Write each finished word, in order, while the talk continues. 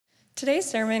Today's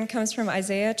sermon comes from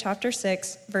Isaiah chapter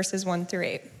 6, verses 1 through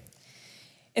 8.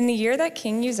 In the year that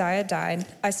King Uzziah died,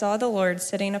 I saw the Lord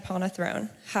sitting upon a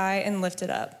throne, high and lifted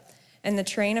up, and the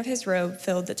train of his robe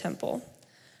filled the temple.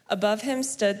 Above him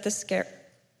stood the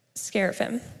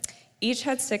seraphim. Each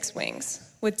had 6 wings.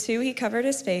 With 2 he covered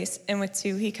his face, and with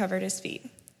 2 he covered his feet,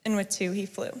 and with 2 he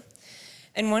flew.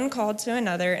 And one called to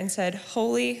another and said,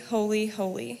 Holy, holy,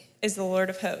 holy is the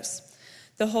Lord of hosts.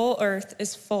 The whole earth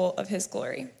is full of his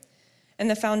glory. And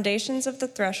the foundations of the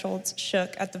thresholds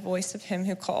shook at the voice of him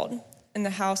who called, and the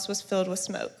house was filled with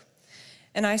smoke.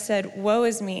 And I said, Woe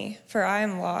is me, for I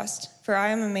am lost, for I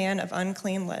am a man of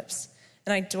unclean lips,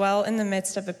 and I dwell in the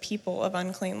midst of a people of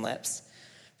unclean lips.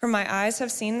 For my eyes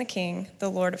have seen the King, the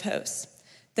Lord of hosts.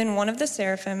 Then one of the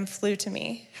seraphim flew to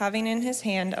me, having in his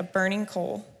hand a burning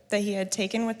coal that he had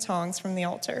taken with tongs from the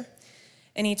altar.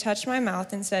 And he touched my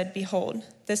mouth and said, Behold,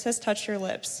 this has touched your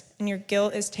lips, and your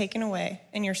guilt is taken away,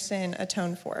 and your sin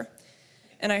atoned for.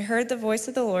 And I heard the voice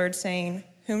of the Lord saying,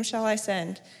 Whom shall I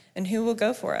send, and who will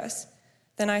go for us?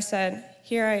 Then I said,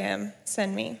 Here I am,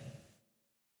 send me.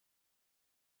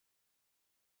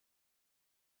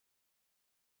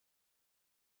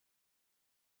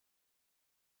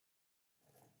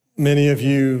 Many of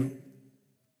you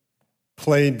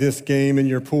played this game in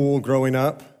your pool growing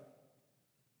up.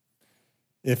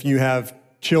 If you have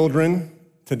children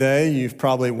today, you've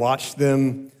probably watched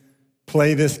them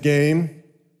play this game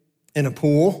in a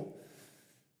pool,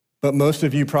 but most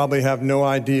of you probably have no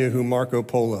idea who Marco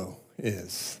Polo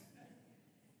is.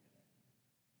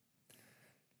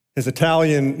 His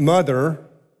Italian mother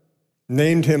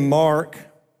named him Mark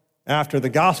after the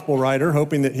gospel writer,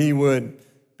 hoping that he would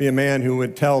be a man who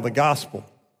would tell the gospel.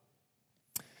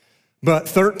 But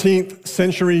 13th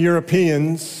century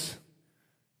Europeans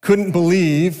couldn't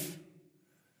believe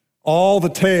all the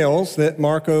tales that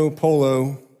Marco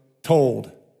Polo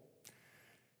told.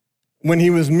 When he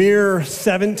was mere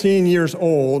 17 years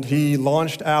old, he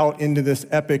launched out into this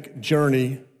epic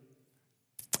journey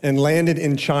and landed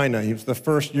in China. He was the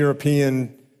first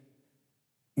European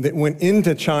that went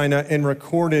into China and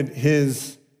recorded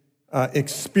his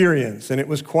experience, and it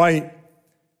was quite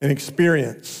an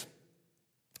experience.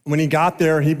 When he got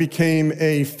there, he became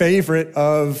a favorite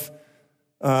of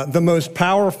the most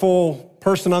powerful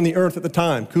person on the earth at the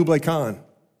time, Kublai Khan.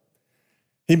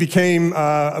 He became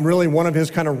really one of his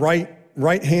kind of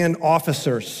right-hand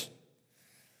officers.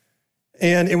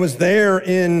 And it was there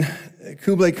in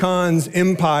Kublai Khan's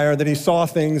empire that he saw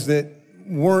things that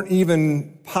weren't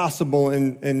even possible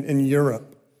in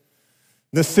Europe.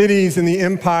 The cities in the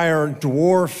empire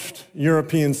dwarfed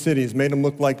European cities, made them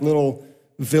look like little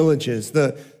villages.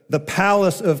 The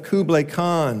palace of Kublai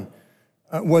Khan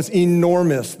was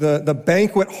enormous. The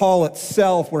banquet hall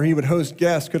itself, where he would host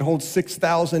guests, could hold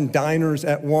 6,000 diners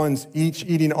at once, each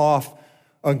eating off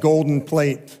a golden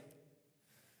plate.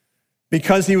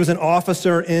 Because he was an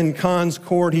officer in Khan's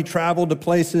court, he traveled to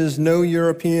places no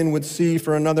European would see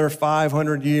for another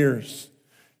 500 years.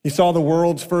 He saw the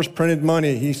world's first printed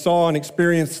money. He saw and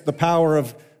experienced the power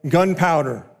of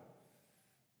gunpowder.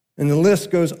 And the list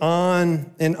goes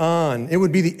on and on. It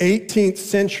would be the 18th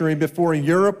century before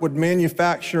Europe would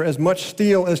manufacture as much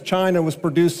steel as China was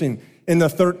producing in the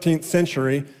 13th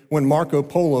century when Marco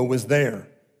Polo was there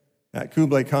at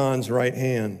Kublai Khan's right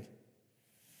hand.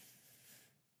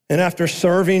 And after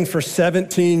serving for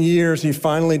 17 years, he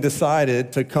finally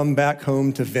decided to come back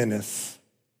home to Venice.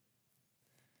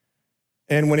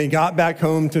 And when he got back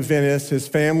home to Venice, his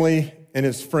family and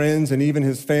his friends and even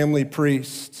his family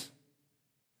priests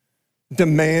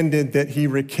demanded that he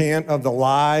recant of the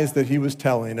lies that he was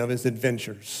telling of his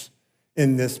adventures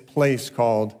in this place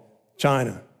called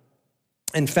China.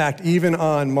 In fact, even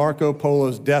on Marco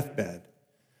Polo's deathbed,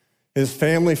 his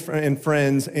family and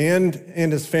friends and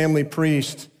his family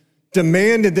priest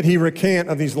demanded that he recant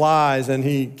of these lies, and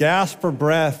he gasped for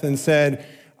breath and said,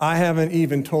 I haven't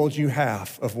even told you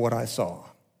half of what I saw.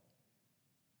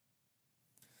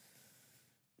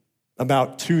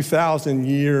 About 2,000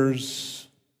 years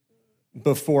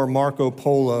before Marco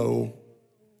Polo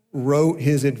wrote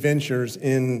his adventures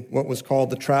in what was called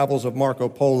the Travels of Marco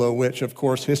Polo, which, of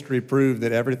course, history proved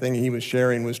that everything he was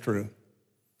sharing was true.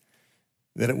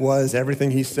 That it was,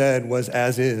 everything he said was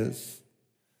as is.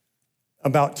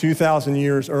 About 2,000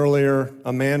 years earlier,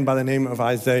 a man by the name of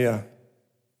Isaiah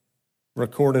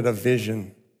recorded a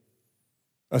vision,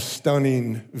 a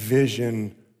stunning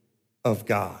vision of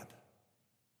God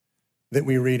that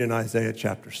we read in Isaiah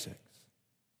chapter 6.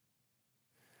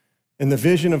 And the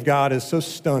vision of God is so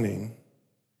stunning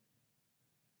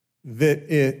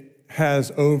that it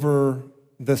has, over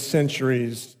the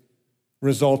centuries,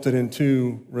 resulted in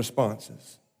 2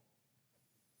 responses.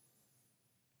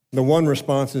 The one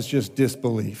response is just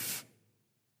disbelief,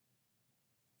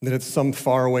 that it's some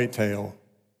faraway tale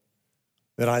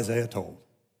that Isaiah told.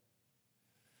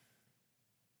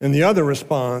 And the other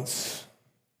response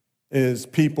is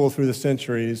people through the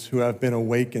centuries who have been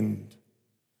awakened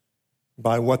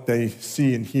by what they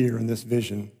see and hear in this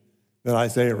vision that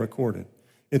Isaiah recorded.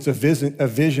 It's a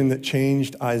vision that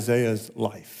changed Isaiah's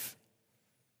life.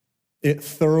 It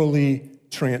thoroughly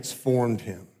transformed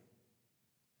him.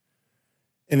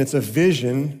 And it's a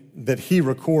vision that he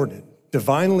recorded,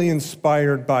 divinely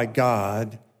inspired by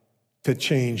God to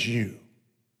change you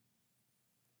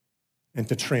and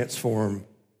to transform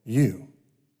you.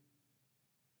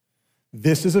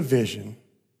 This is a vision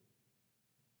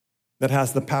that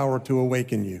has the power to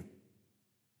awaken you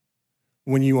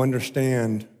when you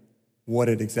understand what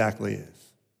it exactly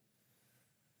is.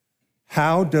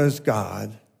 How does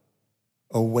God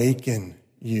awaken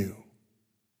you?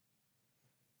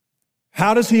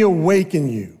 How does he awaken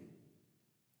you?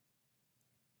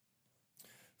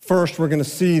 First, we're going to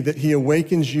see that he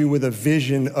awakens you with a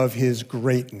vision of his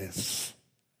greatness.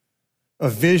 A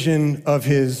vision of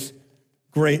his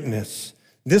greatness.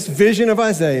 This vision of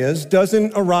Isaiah's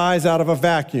doesn't arise out of a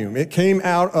vacuum. It came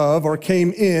out of or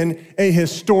came in a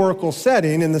historical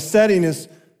setting, and the setting is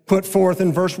put forth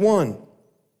in verse 1.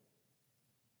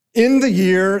 In the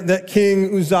year that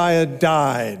King Uzziah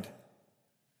died.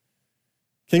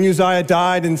 King Uzziah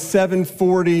died in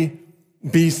 740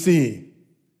 BC.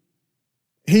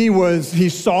 He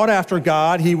sought after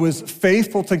God. He was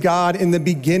faithful to God in the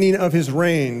beginning of his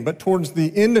reign, but towards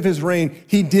the end of his reign,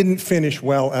 he didn't finish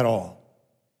well at all.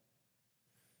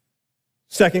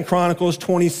 2 Chronicles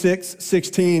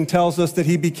 26:16 tells us that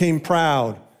he became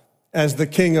proud as the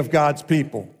king of God's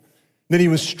people, that he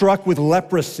was struck with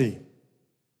leprosy,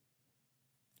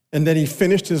 and that he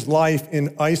finished his life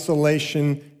in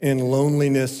isolation and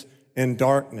loneliness and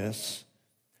darkness.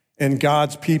 And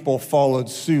God's people followed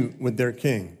suit with their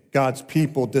king. God's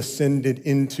people descended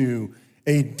into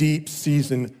a deep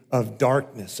season of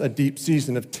darkness, a deep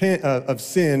season of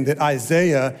sin that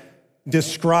Isaiah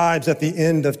describes at the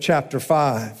end of chapter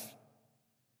 5.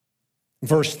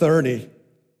 Verse 30,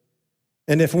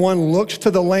 and if one looks to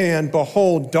the land,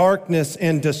 behold, darkness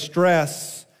and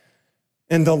distress,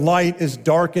 and the light is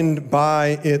darkened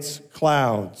by its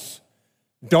clouds.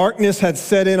 Darkness had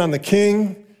set in on the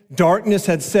king. Darkness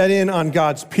had set in on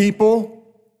God's people.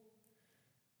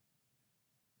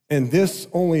 And this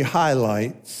only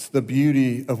highlights the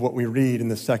beauty of what we read in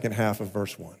the second half of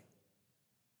verse 1.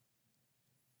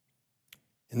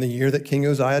 In the year that King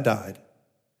Uzziah died,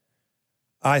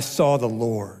 I saw the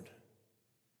Lord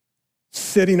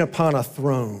sitting upon a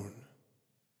throne,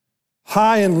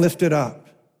 high and lifted up,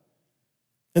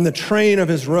 and the train of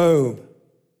his robe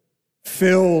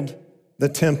filled the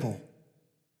temple.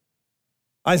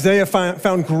 Isaiah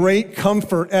found great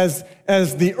comfort as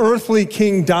the earthly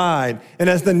king died and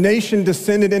as the nation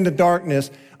descended into darkness.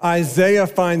 Isaiah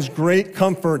finds great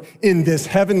comfort in this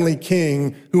heavenly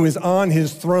king who is on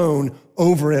his throne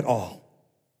over it all,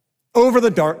 over the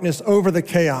darkness, over the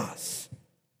chaos.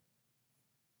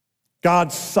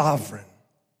 God's sovereign.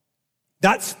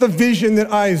 That's the vision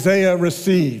that Isaiah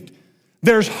received.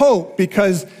 There's hope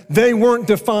because they weren't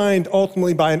defined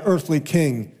ultimately by an earthly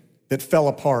king that fell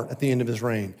apart at the end of his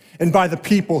reign, and by the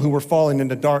people who were falling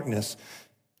into darkness.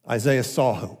 Isaiah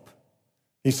saw hope.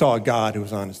 He saw a God who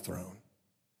was on his throne.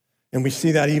 And we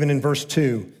see that even in verse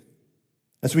 2,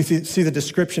 as we see the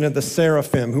description of the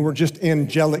seraphim, who were just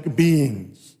angelic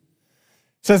beings.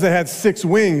 It says they had 6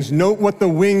 wings. Note what the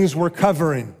wings were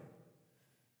covering.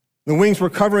 The wings were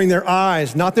covering their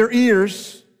eyes, not their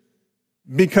ears,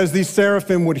 because these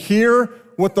seraphim would hear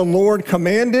what the Lord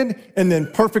commanded and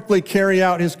then perfectly carry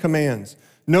out his commands.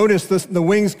 Notice this, the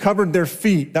wings covered their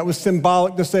feet. That was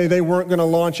symbolic to say they weren't going to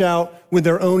launch out with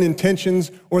their own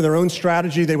intentions or their own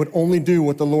strategy. They would only do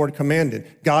what the Lord commanded.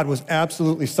 God was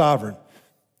absolutely sovereign.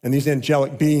 And these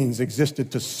angelic beings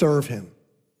existed to serve him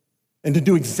and to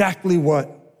do exactly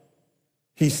what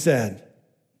he said.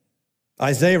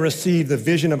 Isaiah received the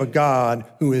vision of a God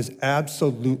who is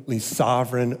absolutely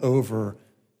sovereign over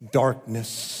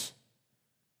darkness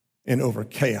and over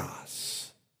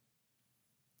chaos.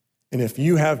 And if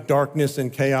you have darkness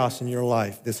and chaos in your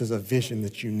life, this is a vision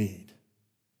that you need.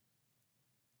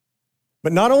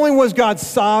 But not only was God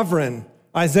sovereign,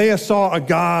 Isaiah saw a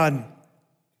God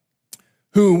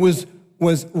who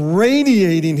was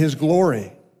radiating his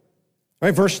glory.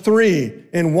 Right, verse 3,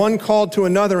 and one called to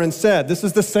another and said, this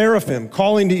is the seraphim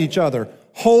calling to each other,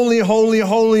 holy, holy,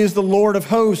 holy is the Lord of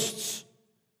hosts.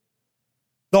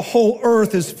 The whole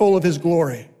earth is full of his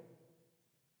glory.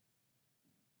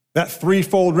 That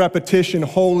threefold repetition,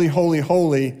 holy, holy,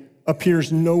 holy,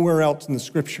 appears nowhere else in the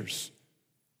scriptures.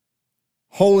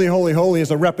 Holy, holy, holy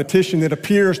is a repetition that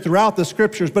appears throughout the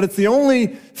scriptures, but it's the only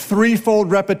threefold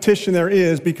repetition there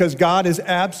is because God is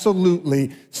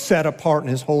absolutely set apart in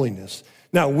his holiness.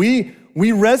 Now, we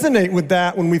resonate with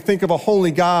that when we think of a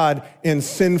holy God and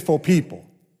sinful people.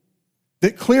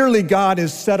 That clearly God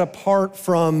is set apart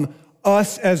from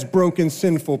us as broken,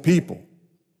 sinful people.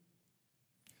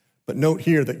 But note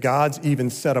here that God's even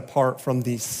set apart from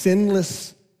the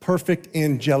sinless, perfect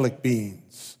angelic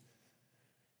beings.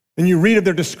 And you read of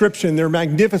their description, their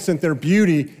magnificent, their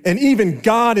beauty, and even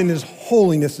God in his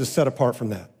holiness is set apart from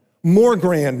that. More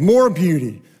grand, more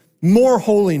beauty, more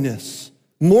holiness,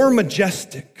 more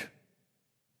majestic.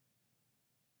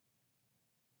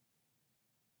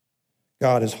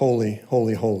 God is holy,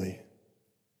 holy, holy.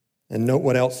 And note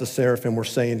what else the seraphim were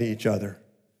saying to each other.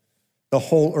 The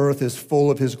whole earth is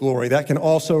full of his glory. That can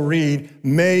also read,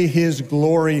 may his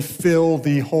glory fill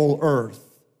the whole earth.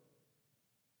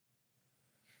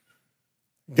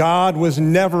 God was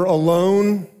never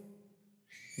alone.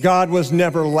 God was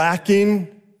never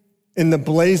lacking in the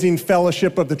blazing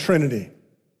fellowship of the Trinity.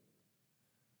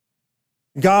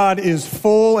 God is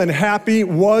full and happy,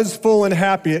 was full and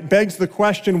happy. It begs the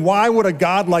question, why would a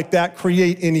God like that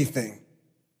create anything?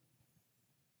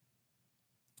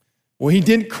 Well, he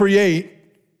didn't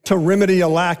create to remedy a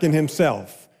lack in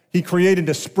himself. He created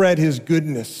to spread his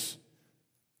goodness.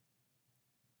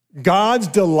 God's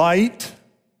delight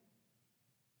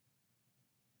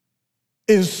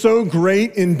is so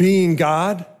great in being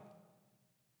God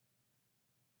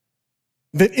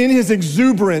that in his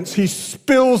exuberance, he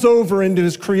spills over into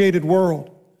his created world.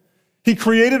 He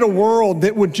created a world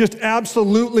that would just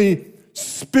absolutely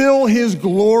spill his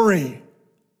glory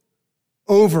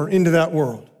over into that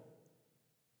world.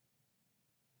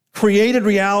 Created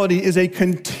reality is a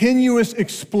continuous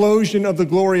explosion of the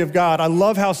glory of God. I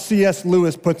love how C.S.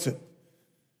 Lewis puts it.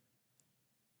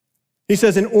 He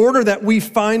says, in order that we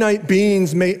finite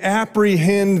beings may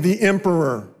apprehend the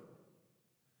emperor,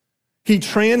 he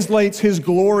translates his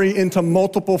glory into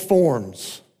multiple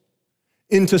forms,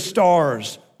 into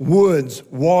stars, woods,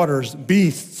 waters,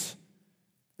 beasts,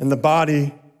 and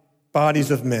the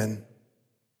bodies of men.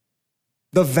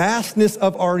 The vastness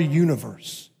of our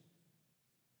universe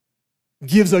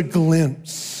gives a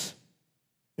glimpse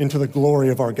into the glory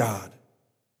of our God.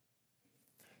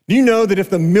 Do you know that if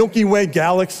the Milky Way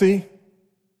galaxy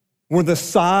were the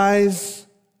size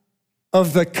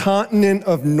of the continent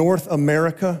of North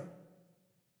America,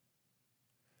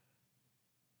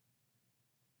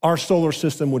 our solar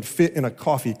system would fit in a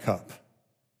coffee cup?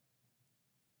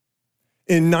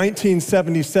 In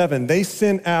 1977, they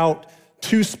sent out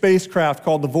 2 spacecraft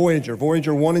called the Voyager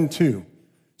 1 and 2,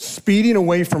 speeding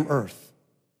away from Earth.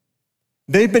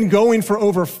 They've been going for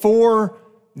over 4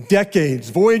 decades.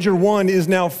 Voyager 1 is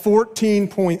now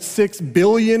 14.6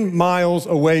 billion miles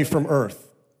away from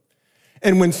Earth.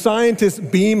 And when scientists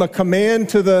beam a command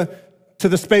to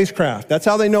the spacecraft, that's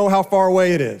how they know how far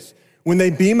away it is. When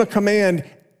they beam a command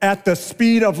at the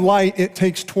speed of light, it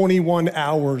takes 21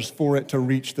 hours for it to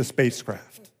reach the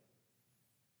spacecraft.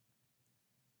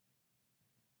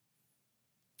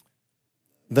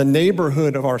 The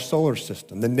neighborhood of our solar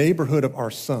system, the neighborhood of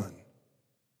our sun,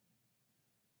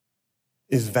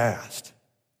 is vast,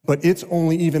 but it's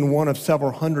only even one of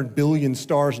several hundred billion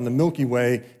stars in the Milky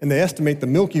Way, and they estimate the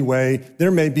Milky Way,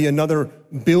 there may be another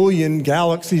billion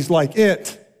galaxies like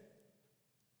it.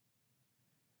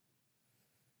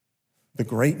 The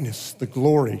greatness, the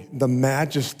glory, the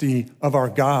majesty of our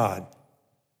God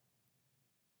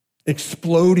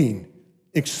exploding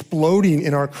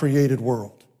in our created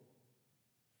world.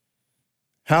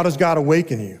 How does God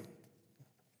awaken you?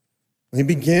 He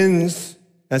begins,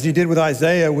 as he did with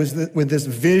Isaiah, with this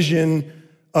vision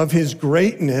of his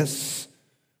greatness.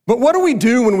 But what do we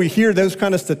do when we hear those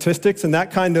kind of statistics and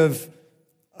that kind of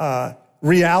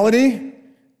reality?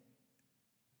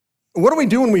 What do we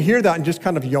do when we hear that and just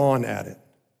kind of yawn at it?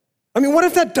 I mean, what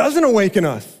if that doesn't awaken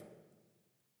us?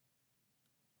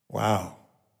 Wow,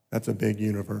 that's a big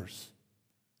universe.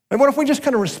 And what if we just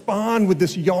kind of respond with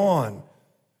this yawn?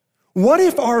 What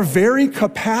if our very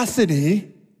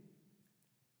capacity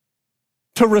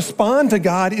to respond to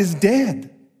God is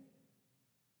dead?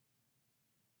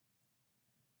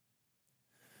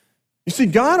 You see,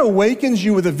 God awakens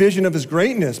you with a vision of his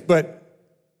greatness, but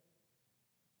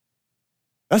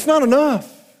that's not enough.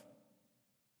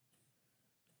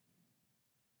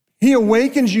 He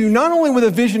awakens you not only with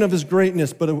a vision of his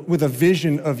greatness, but with a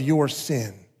vision of your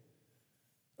sin,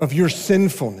 of your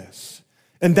sinfulness.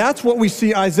 And that's what we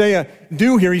see Isaiah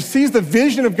do here. He sees the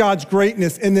vision of God's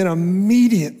greatness, and then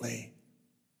immediately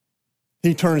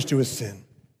he turns to his sin.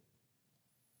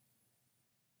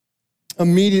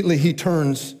 Immediately he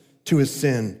turns to his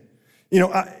sin.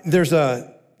 There's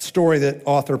a story that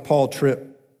author Paul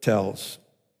Tripp tells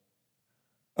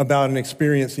about an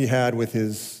experience he had with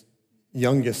his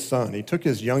youngest son. He took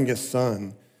his youngest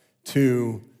son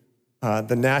to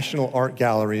the National Art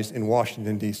Galleries in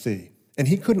Washington, D.C., and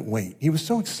he couldn't wait. He was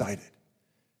so excited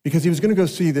because he was going to go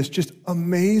see this just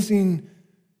amazing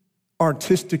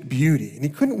artistic beauty, and he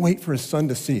couldn't wait for his son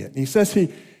to see it. And he says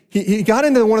he got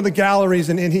into one of the galleries,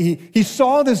 and he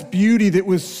saw this beauty that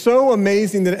was so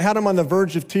amazing that it had him on the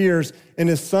verge of tears, and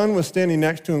his son was standing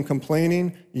next to him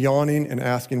complaining, yawning, and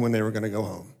asking when they were going to go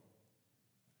home.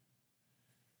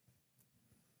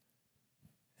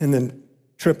 And then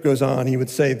Tripp goes on, he would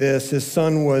say this: his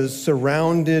son was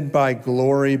surrounded by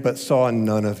glory but saw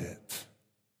none of it.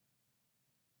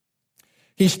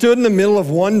 He stood in the middle of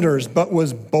wonders but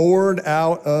was bored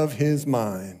out of his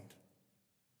mind.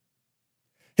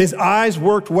 His eyes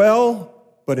worked well,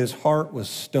 but his heart was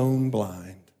stone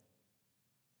blind.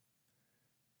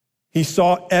 He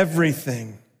saw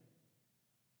everything,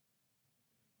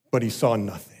 but he saw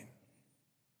nothing.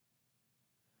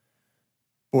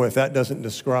 Boy, if that doesn't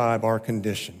describe our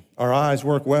condition. Our eyes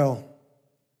work well.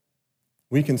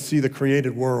 We can see the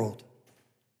created world.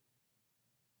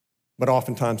 But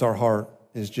oftentimes our heart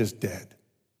is just dead.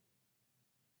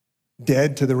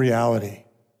 Dead to the reality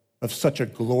of such a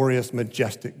glorious,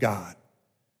 majestic God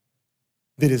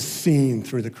that is seen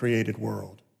through the created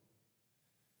world.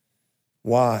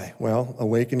 Why? Well,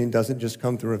 awakening doesn't just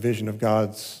come through a vision of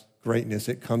God's greatness.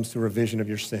 It comes through a vision of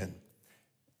your sin.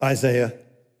 Isaiah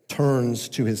turns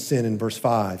to his sin in verse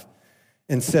 5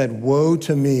 and said, "Woe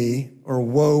to me," or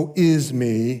 "Woe is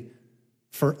me,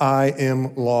 for I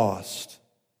am lost."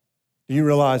 Do you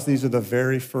realize these are the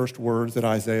very first words that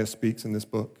Isaiah speaks in this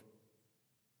book?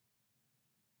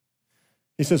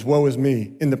 He says, "Woe is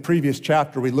me." In the previous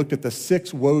chapter, we looked at the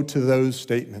 6 woe to those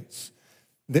statements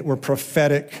that were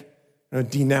prophetic,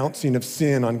 denouncing of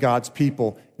sin on God's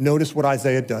people. Notice what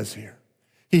Isaiah does here.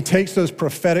 He takes those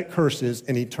prophetic curses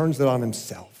and he turns it on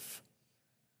himself.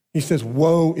 He says,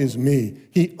 "Woe is me."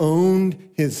 He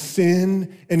owned his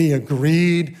sin and he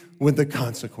agreed with the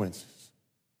consequences.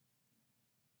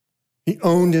 He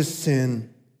owned his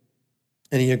sin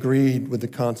and he agreed with the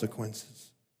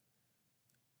consequences.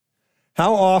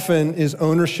 How often is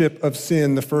ownership of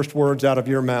sin the first words out of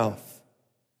your mouth?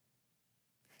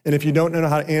 And if you don't know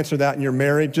how to answer that and you're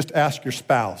married, just ask your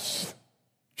spouse.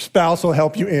 Your spouse will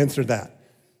help you answer that.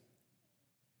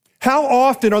 How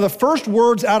often are the first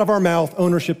words out of our mouth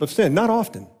ownership of sin? Not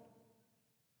often.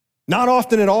 Not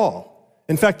often at all.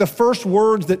 In fact, the first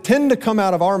words that tend to come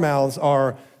out of our mouths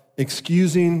are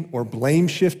excusing or blame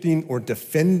shifting or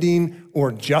defending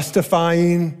or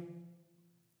justifying.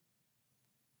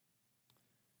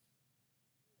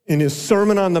 In his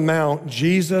Sermon on the Mount,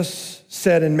 Jesus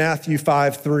said in Matthew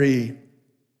 5:3,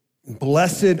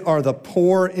 "Blessed are the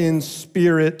poor in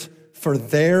spirit, for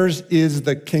theirs is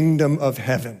the kingdom of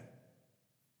heaven."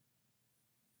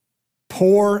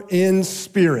 Poor in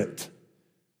spirit.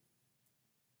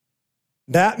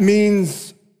 That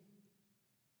means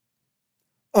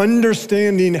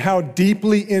understanding how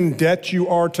deeply in debt you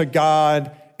are to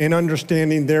God and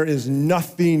understanding there is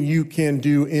nothing you can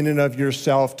do in and of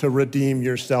yourself to redeem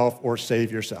yourself or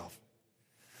save yourself.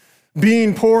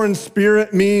 Being poor in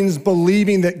spirit means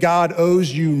believing that God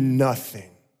owes you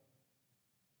nothing.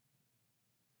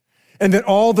 And that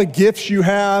all the gifts you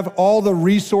have, all the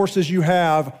resources you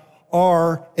have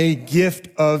are a gift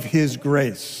of his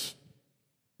grace.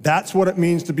 That's what it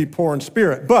means to be poor in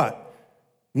spirit. But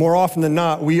more often than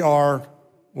not, we are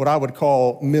what I would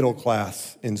call middle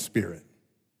class in spirit.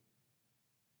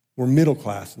 We're middle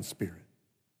class in spirit.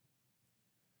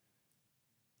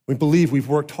 We believe we've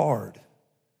worked hard.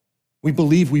 We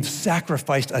believe we've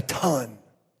sacrificed a ton,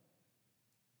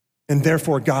 and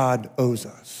therefore God owes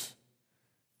us.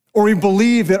 Or we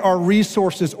believe that our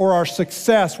resources or our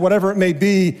success, whatever it may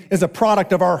be, is a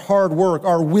product of our hard work,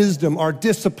 our wisdom, our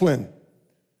discipline.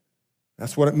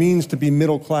 That's what it means to be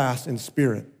middle class in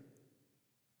spirit.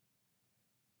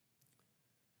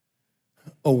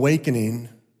 Awakening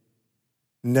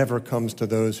never comes to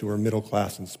those who are middle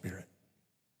class in spirit.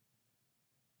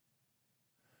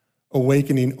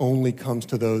 Awakening only comes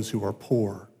to those who are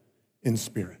poor in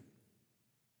spirit.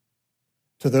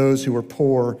 To those who are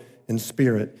poor in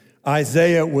spirit.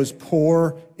 Isaiah was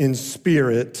poor in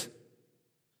spirit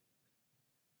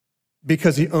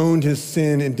because he owned his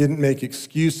sin and didn't make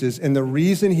excuses. And the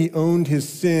reason he owned his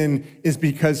sin is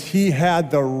because he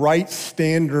had the right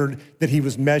standard that he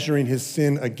was measuring his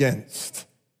sin against.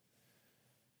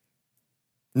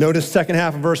 Notice second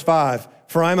half of verse 5.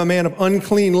 For I am a man of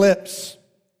unclean lips,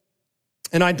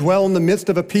 and I dwell in the midst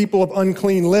of a people of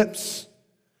unclean lips.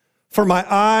 For my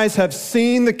eyes have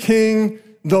seen the King,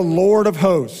 the Lord of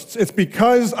hosts. It's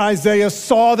because Isaiah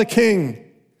saw the King.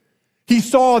 He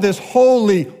saw this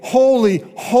holy, holy,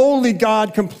 holy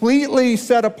God completely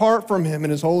set apart from him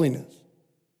in his holiness,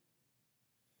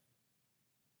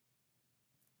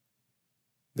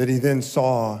 that he then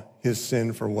saw his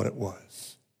sin for what it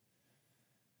was.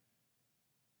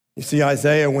 You see,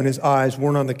 Isaiah, when his eyes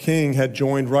weren't on the King, had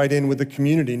joined right in with the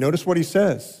community. Notice what he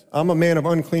says. I'm a man of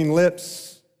unclean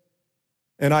lips,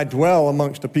 and I dwell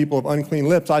amongst a people of unclean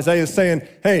lips. Isaiah is saying,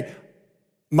 hey,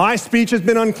 my speech has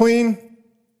been unclean.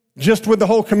 Just with the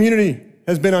whole community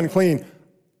has been unclean.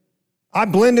 I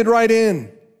blended right in.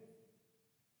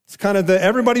 It's kind of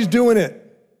everybody's doing it.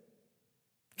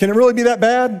 Can it really be that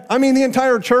bad? I mean, the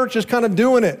entire church is kind of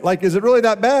doing it. Like, is it really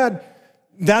that bad?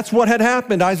 That's what had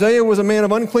happened. Isaiah was a man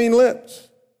of unclean lips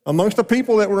amongst the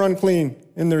people that were unclean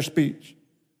in their speech.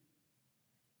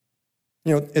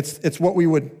 You know, it's what we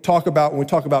would talk about when we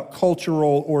talk about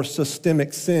cultural or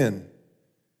systemic sin.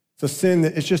 It's a sin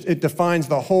that it defines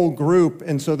the whole group,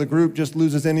 and so the group just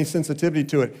loses any sensitivity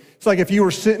to it. It's like if you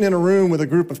were sitting in a room with a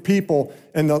group of people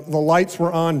and the lights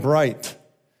were on bright,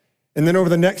 and then over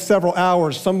the next several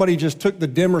hours, somebody just took the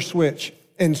dimmer switch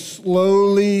and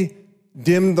slowly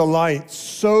dimmed the lights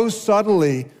so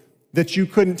subtly that you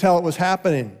couldn't tell it was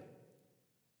happening.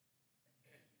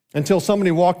 Until somebody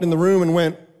walked in the room and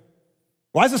went,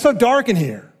 why is it so dark in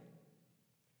here?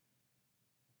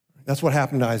 That's what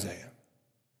happened to Isaiah.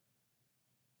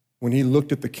 When he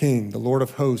looked at the King, the Lord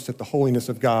of hosts, at the holiness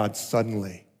of God,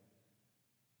 suddenly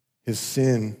his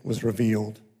sin was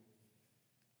revealed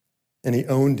and he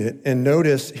owned it. And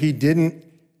notice, he didn't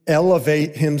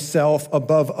elevate himself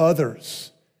above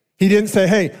others. He didn't say,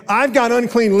 hey, I've got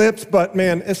unclean lips, but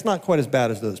man, it's not quite as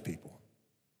bad as those people.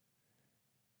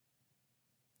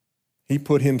 He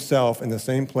put himself in the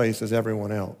same place as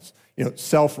everyone else. You know,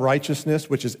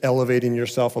 self-righteousness, which is elevating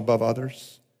yourself above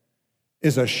others,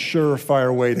 is a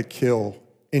surefire way to kill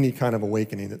any kind of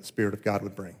awakening that the Spirit of God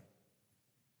would bring.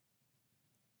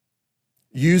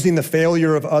 Using the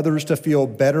failure of others to feel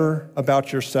better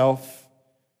about yourself.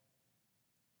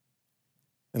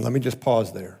 And let me just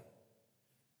pause there.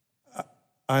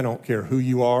 I don't care who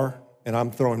you are, and I'm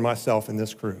throwing myself in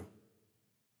this crew.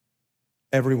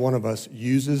 Every one of us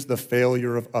uses the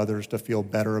failure of others to feel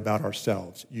better about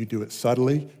ourselves. You do it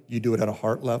subtly, you do it at a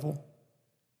heart level.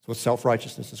 That's what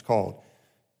self-righteousness is called.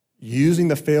 Using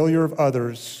the failure of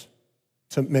others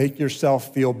to make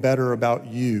yourself feel better about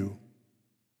you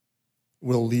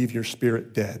will leave your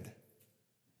spirit dead.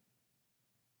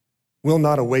 Will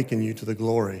not awaken you to the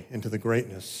glory and to the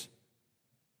greatness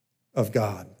of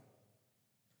God.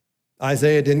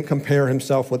 Isaiah didn't compare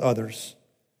himself with others.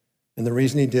 And the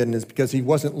reason he didn't is because he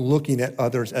wasn't looking at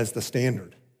others as the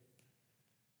standard.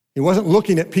 He wasn't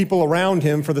looking at people around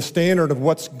him for the standard of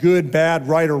what's good, bad,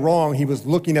 right, or wrong. He was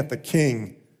looking at the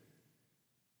King.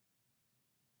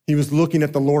 He was looking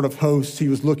at the Lord of hosts. He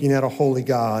was looking at a holy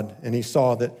God, and he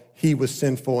saw that he was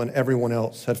sinful and everyone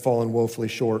else had fallen woefully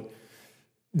short.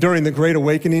 During the Great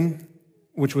Awakening,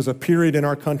 which was a period in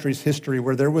our country's history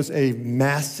where there was a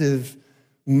massive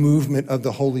movement of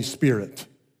the Holy Spirit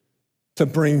to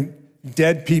bring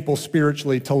dead people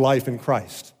spiritually to life in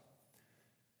Christ.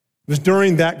 It was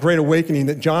during that Great Awakening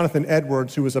that Jonathan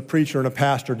Edwards, who was a preacher and a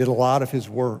pastor, did a lot of his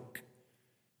work.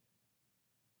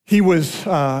 He was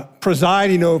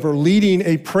presiding over, leading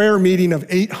a prayer meeting of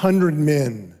 800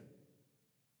 men.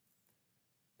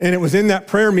 And it was in that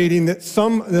prayer meeting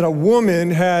that a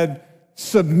woman had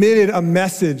submitted a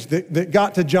message that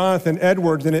got to Jonathan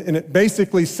Edwards, and it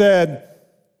basically said,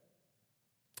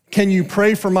 can you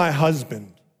pray for my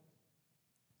husband?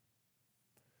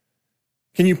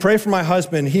 Can you pray for my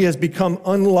husband? He has become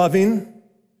unloving.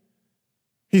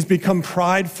 He's become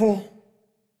prideful.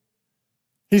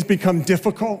 He's become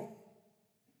difficult.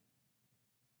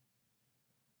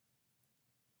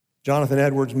 Jonathan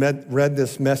Edwards read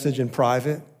this message in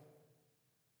private,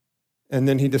 and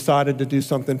then he decided to do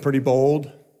something pretty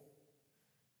bold.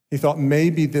 He thought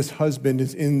maybe this husband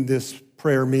is in this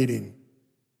prayer meeting.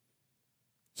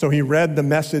 So he read the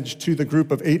message to the group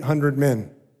of 800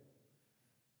 men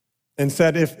and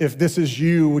said, if this is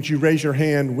you, would you raise your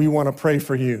hand? We want to pray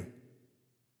for you.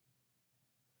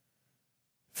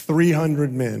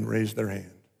 300 men raised their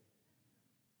hand.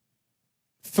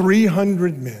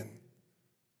 300 men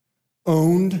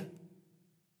owned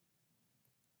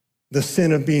the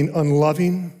sin of being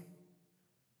unloving,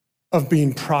 of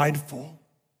being prideful,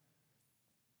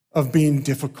 of being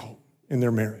difficult in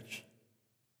their marriage.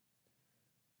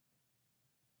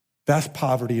 That's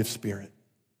poverty of spirit.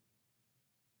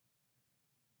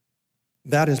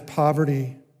 That is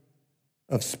poverty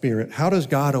of spirit. How does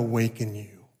God awaken you?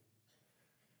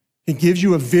 He gives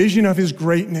you a vision of his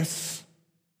greatness,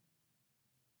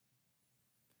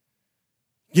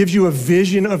 gives you a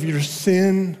vision of your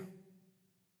sin,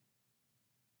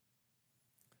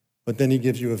 but then he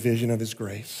gives you a vision of his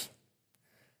grace.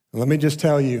 And let me just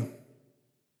tell you,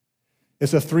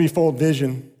 it's a threefold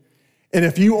vision. And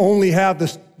if you only have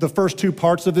the first two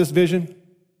parts of this vision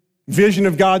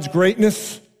of God's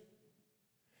greatness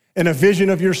and a vision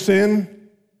of your sin,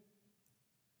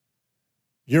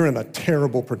 you're in a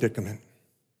terrible predicament.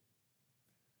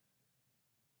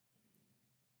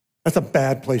 That's a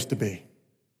bad place to be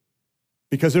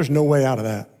because there's no way out of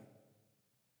that.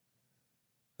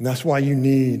 And that's why you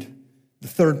need the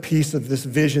third piece of this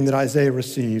vision that Isaiah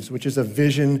receives, which is a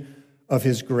vision of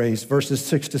his grace. Verses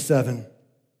 6-7.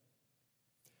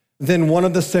 Then one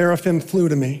of the seraphim flew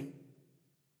to me.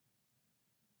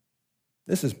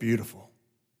 This is beautiful.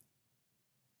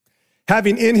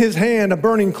 Having in his hand a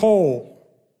burning coal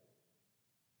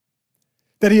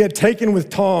that he had taken with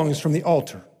tongs from the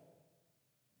altar.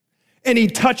 And he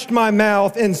touched my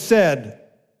mouth and said,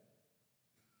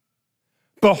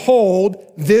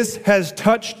 behold, this has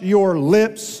touched your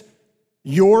lips.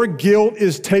 Your guilt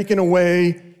is taken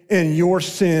away and your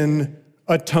sin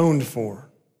atoned for.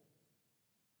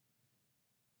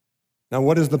 Now,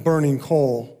 what is the burning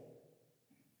coal?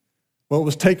 Well, it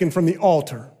was taken from the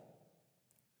altar,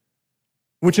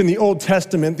 which in the Old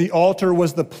Testament, the altar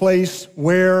was the place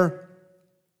where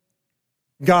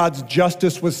God's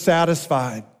justice was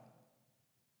satisfied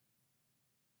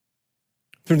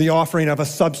through the offering of a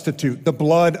substitute, the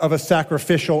blood of a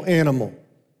sacrificial animal.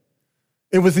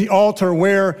 It was the altar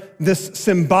where this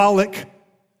symbolic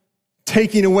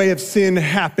taking away of sin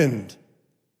happened.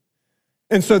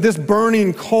 And so this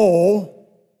burning coal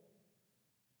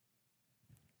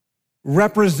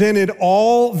represented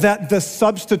all that the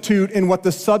substitute and what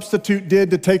the substitute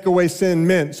did to take away sin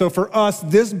meant. So for us,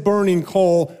 this burning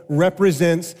coal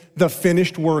represents the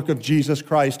finished work of Jesus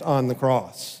Christ on the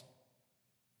cross.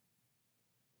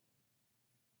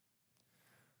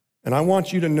 And I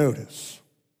want you to notice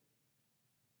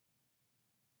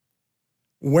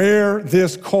where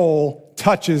this coal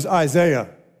touches Isaiah.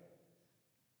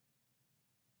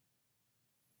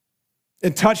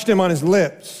 It touched him on his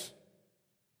lips,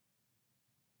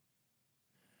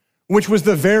 which was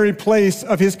the very place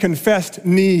of his confessed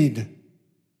need.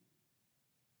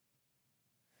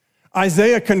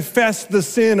 Isaiah confessed the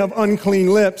sin of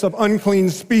unclean lips, of unclean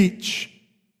speech.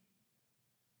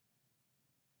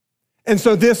 And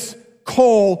so this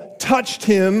coal touched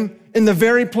him in the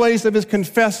very place of his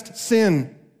confessed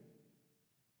sin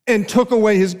and took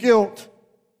away his guilt.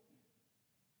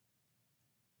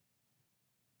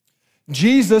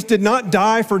 Jesus did not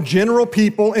die for general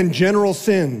people and general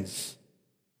sins.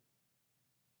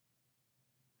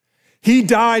 He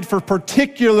died for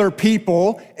particular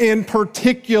people and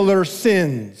particular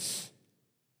sins.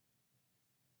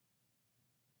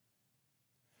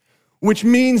 Which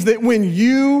means that when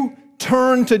you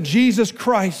turn to Jesus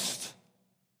Christ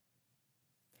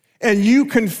and you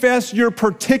confess your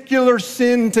particular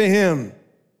sin to him,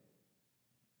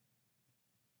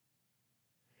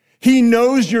 he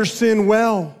knows your sin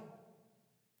well.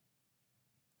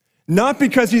 Not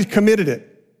because he's committed it,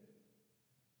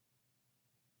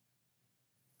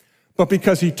 but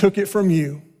because he took it from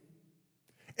you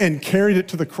and carried it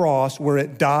to the cross where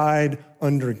it died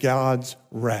under God's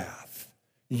wrath.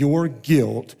 Your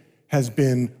guilt has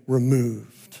been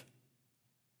removed.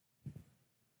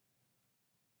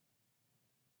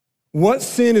 What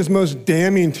sin is most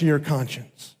damning to your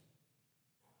conscience?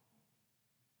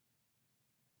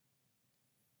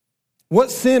 What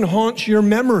sin haunts your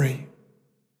memory?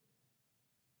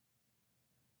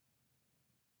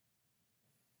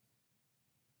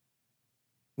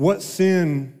 What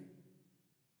sin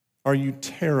are you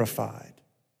terrified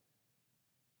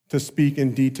to speak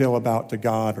in detail about to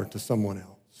God or to someone else?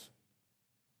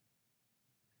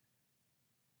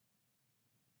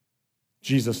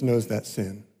 Jesus knows that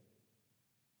sin.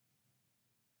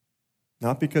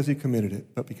 Not because he committed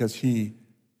it, but because he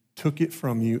took it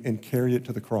from you and carried it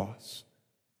to the cross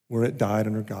where it died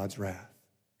under God's wrath.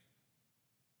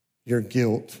 Your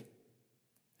guilt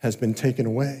has been taken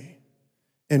away.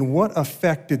 And what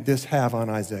effect did this have on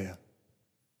Isaiah?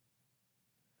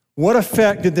 What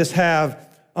effect did this have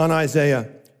on Isaiah?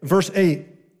 Verse 8.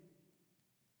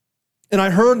 And I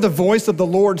heard the voice of the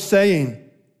Lord saying,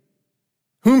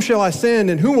 whom shall I send,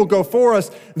 and who will go for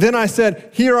us? Then I said,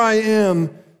 here I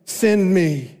am, send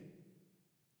me.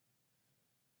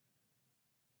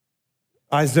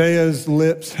 Isaiah's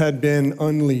lips had been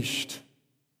unleashed.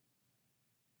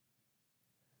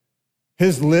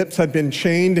 His lips had been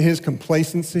chained to his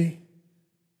complacency,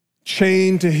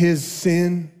 chained to his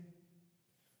sin.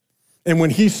 And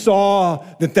when he saw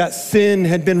that sin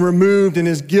had been removed and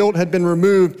his guilt had been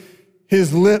removed,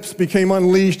 his lips became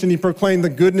unleashed and he proclaimed the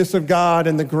goodness of God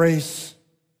and the grace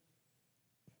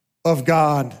of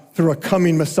God through a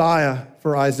coming Messiah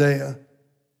for Isaiah.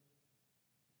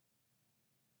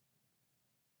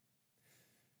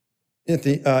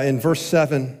 In verse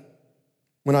 7,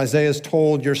 when Isaiah is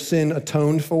told your sin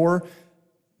atoned for,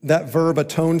 that verb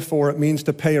atoned for, it means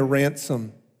to pay a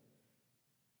ransom.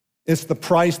 It's the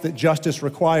price that justice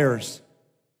requires.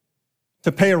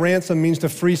 To pay a ransom means to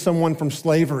free someone from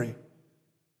slavery.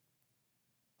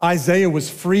 Isaiah was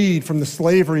freed from the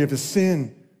slavery of his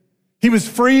sin. He was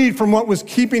freed from what was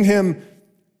keeping him.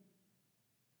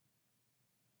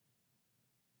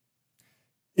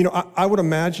 I would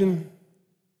imagine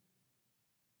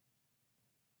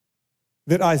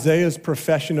that Isaiah's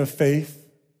profession of faith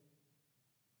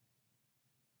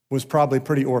was probably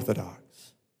pretty orthodox.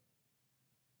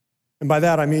 And by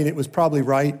that I mean it was probably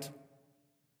right.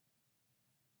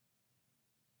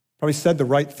 Probably said the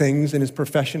right things in his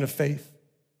profession of faith.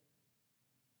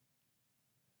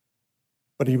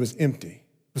 But he was empty.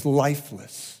 He was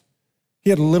lifeless. He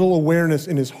had little awareness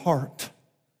in his heart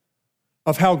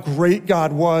of how great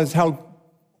God was, how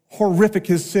horrific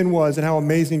his sin was, and how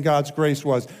amazing God's grace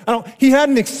was. He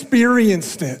hadn't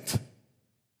experienced it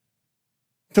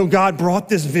until God brought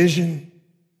this vision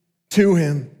to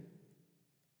him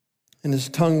and his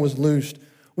tongue was loosed.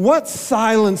 What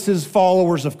silences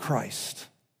followers of Christ?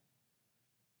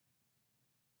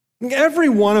 Every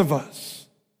one of us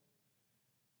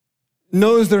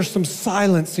knows there's some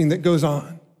silencing that goes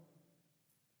on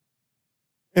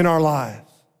in our lives.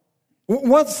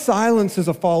 What silences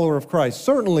a follower of Christ?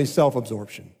 Certainly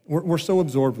self-absorption. We're so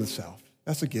absorbed with self.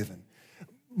 That's a given.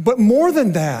 But more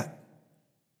than that,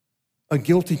 a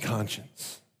guilty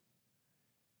conscience.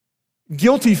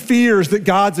 Guilty fears that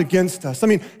God's against us.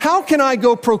 How can I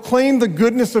go proclaim the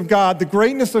goodness of God, the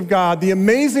greatness of God, the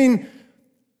amazing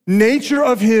nature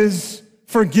of his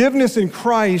forgiveness in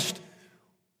Christ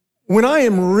when I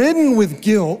am ridden with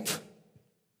guilt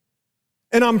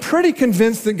and I'm pretty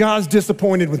convinced that God's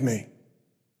disappointed with me?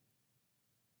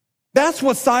 That's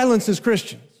what silences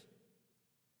Christians.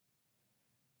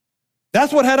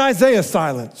 That's what had Isaiah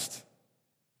silenced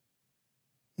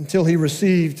until he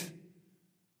received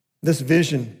this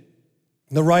vision.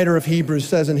 The writer of Hebrews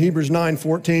says in Hebrews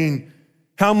 9:14,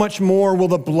 how much more will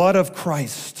the blood of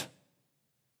Christ,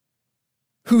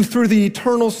 who through the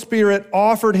eternal Spirit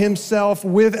offered himself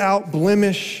without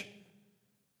blemish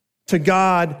to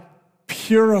God,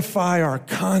 purify our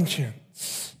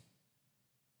conscience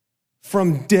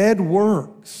from dead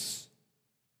works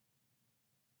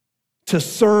to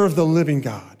serve the living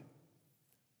God.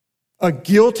 A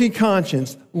guilty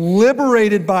conscience,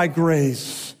 liberated by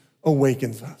grace,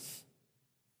 awakens us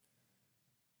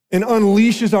and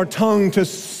unleashes our tongue to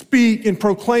speak and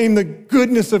proclaim the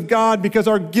goodness of God because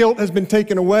our guilt has been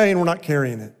taken away and we're not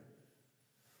carrying it.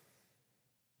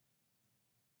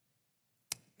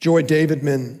 Joy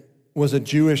Davidman was a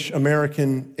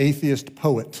Jewish-American atheist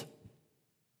poet.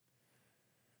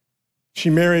 She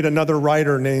married another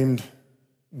writer named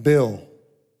Bill.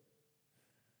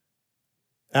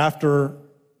 After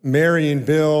marrying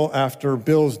Bill, after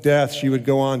Bill's death, she would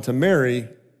go on to marry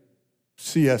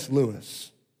C.S.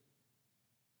 Lewis.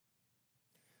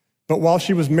 But while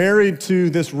she was married to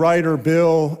this writer,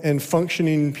 Bill, and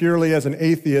functioning purely as an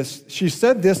atheist, she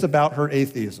said this about her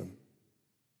atheism.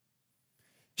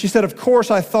 She said, of course,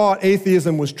 I thought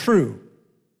atheism was true,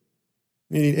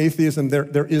 meaning atheism,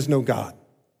 there is no God.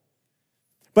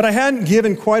 But I hadn't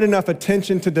given quite enough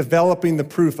attention to developing the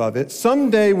proof of it.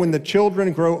 Someday when the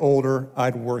children grow older,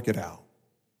 I'd work it out.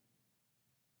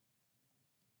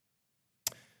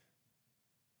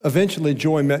 Eventually,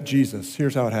 Joy met Jesus.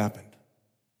 Here's how it happened.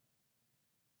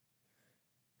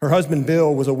 Her husband,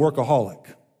 Bill, was a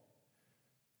workaholic.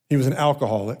 He was an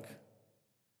alcoholic,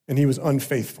 and he was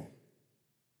unfaithful.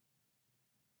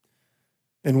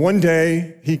 And one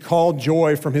day, he called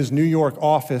Joy from his New York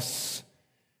office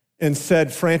and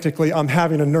said frantically, I'm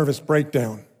having a nervous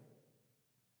breakdown,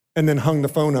 and then hung the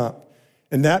phone up.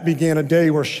 And that began a day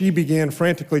where she began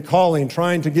frantically calling,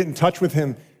 trying to get in touch with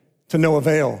him to no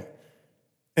avail.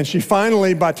 And she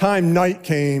finally, by the time night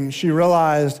came, she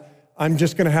realized, I'm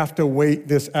just going to have to wait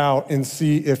this out and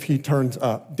see if he turns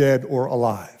up, dead or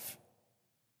alive.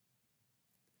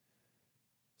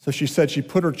 So she said she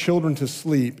put her children to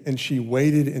sleep and she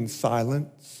waited in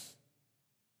silence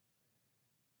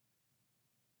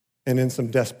and in some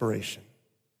desperation.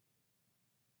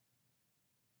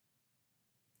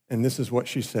 And this is what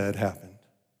she said happened.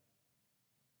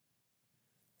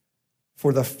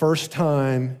 For the first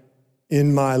time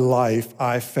in my life,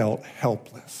 I felt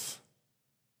helpless.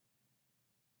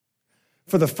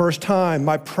 For the first time,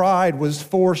 my pride was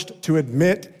forced to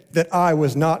admit that I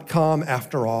was not calm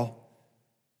after all,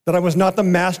 that I was not the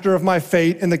master of my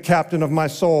fate and the captain of my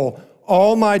soul.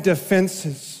 All my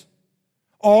defenses,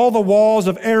 all the walls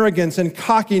of arrogance and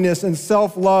cockiness and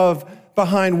self-love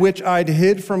behind which I'd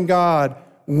hid from God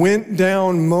went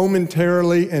down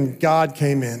momentarily, and God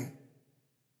came in.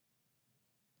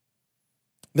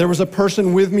 There was a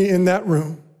person with me in that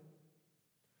room,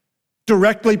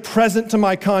 directly present to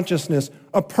my consciousness,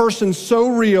 a person so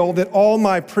real that all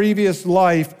my previous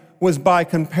life was by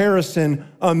comparison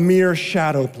a mere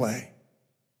shadow play.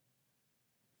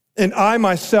 And I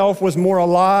myself was more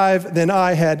alive than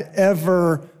I had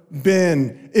ever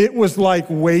been. It was like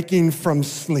waking from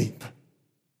sleep.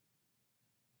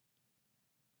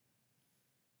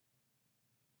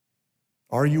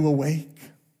 Are you awake?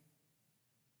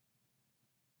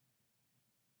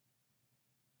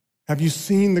 Have you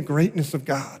seen the greatness of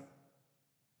God?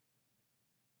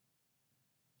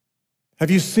 Have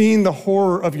you seen the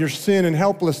horror of your sin and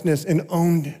helplessness and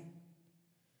owned it?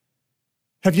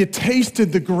 Have you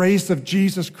tasted the grace of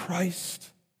Jesus Christ,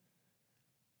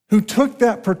 who took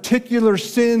that particular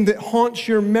sin that haunts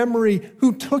your memory,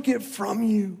 who took it from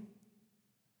you,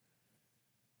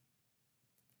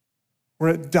 where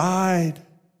it died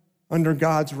under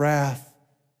God's wrath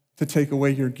to take away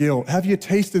your guilt? Have you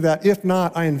tasted that? If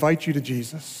not, I invite you to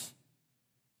Jesus.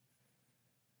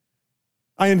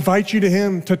 I invite you to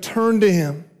him, to turn to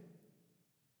him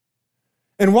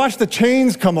and watch the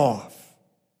chains come off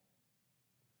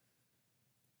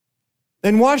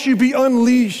and watch you be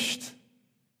unleashed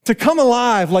to come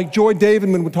alive like Joy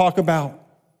Davidman would talk about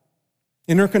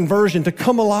in her conversion, to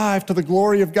come alive to the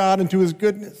glory of God and to his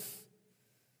goodness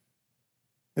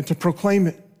and to proclaim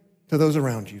it to those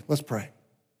around you. Let's pray.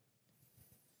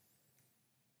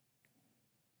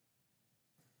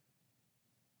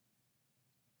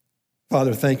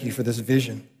 Father, thank you for this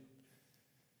vision.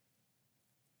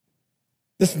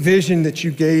 This vision that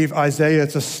you gave Isaiah,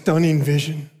 it's a stunning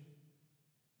vision.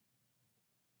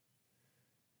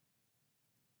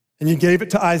 And you gave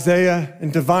it to Isaiah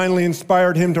and divinely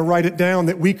inspired him to write it down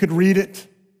that we could read it.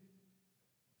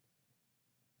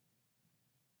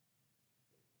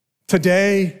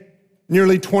 Today,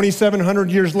 nearly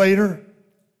 2,700 years later,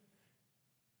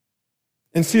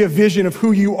 and see a vision of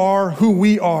who you are, who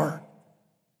we are,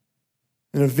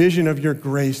 and a vision of your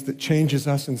grace that changes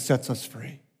us and sets us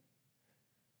free.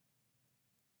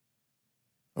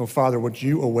 Oh, Father, would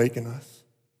you awaken us?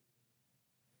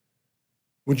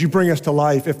 Would you bring us to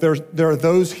life? If there are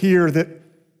those here that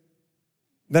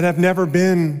have never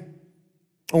been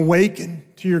awakened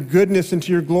to your goodness and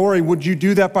to your glory, would you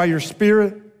do that by your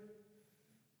Spirit?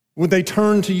 Would they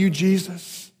turn to you,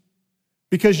 Jesus?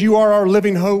 Because you are our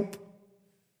living hope.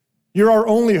 You're our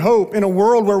only hope in a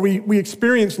world where we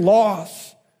experience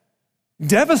loss,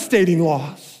 devastating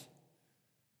loss,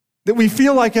 that we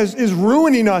feel like is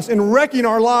ruining us and wrecking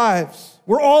our lives.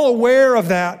 We're all aware of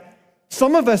that.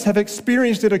 Some of us have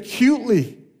experienced it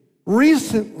acutely,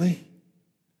 recently.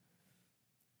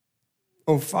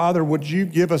 Oh, Father, would you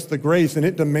give us the grace, and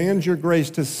it demands your grace,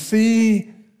 to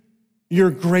see your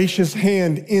gracious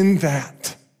hand in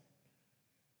that,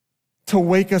 to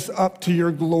wake us up to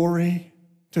your glory,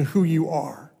 to who you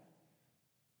are,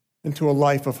 and to a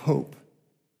life of hope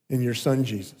in your Son,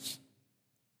 Jesus.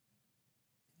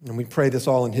 And we pray this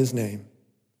all in his name.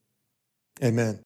 Amen.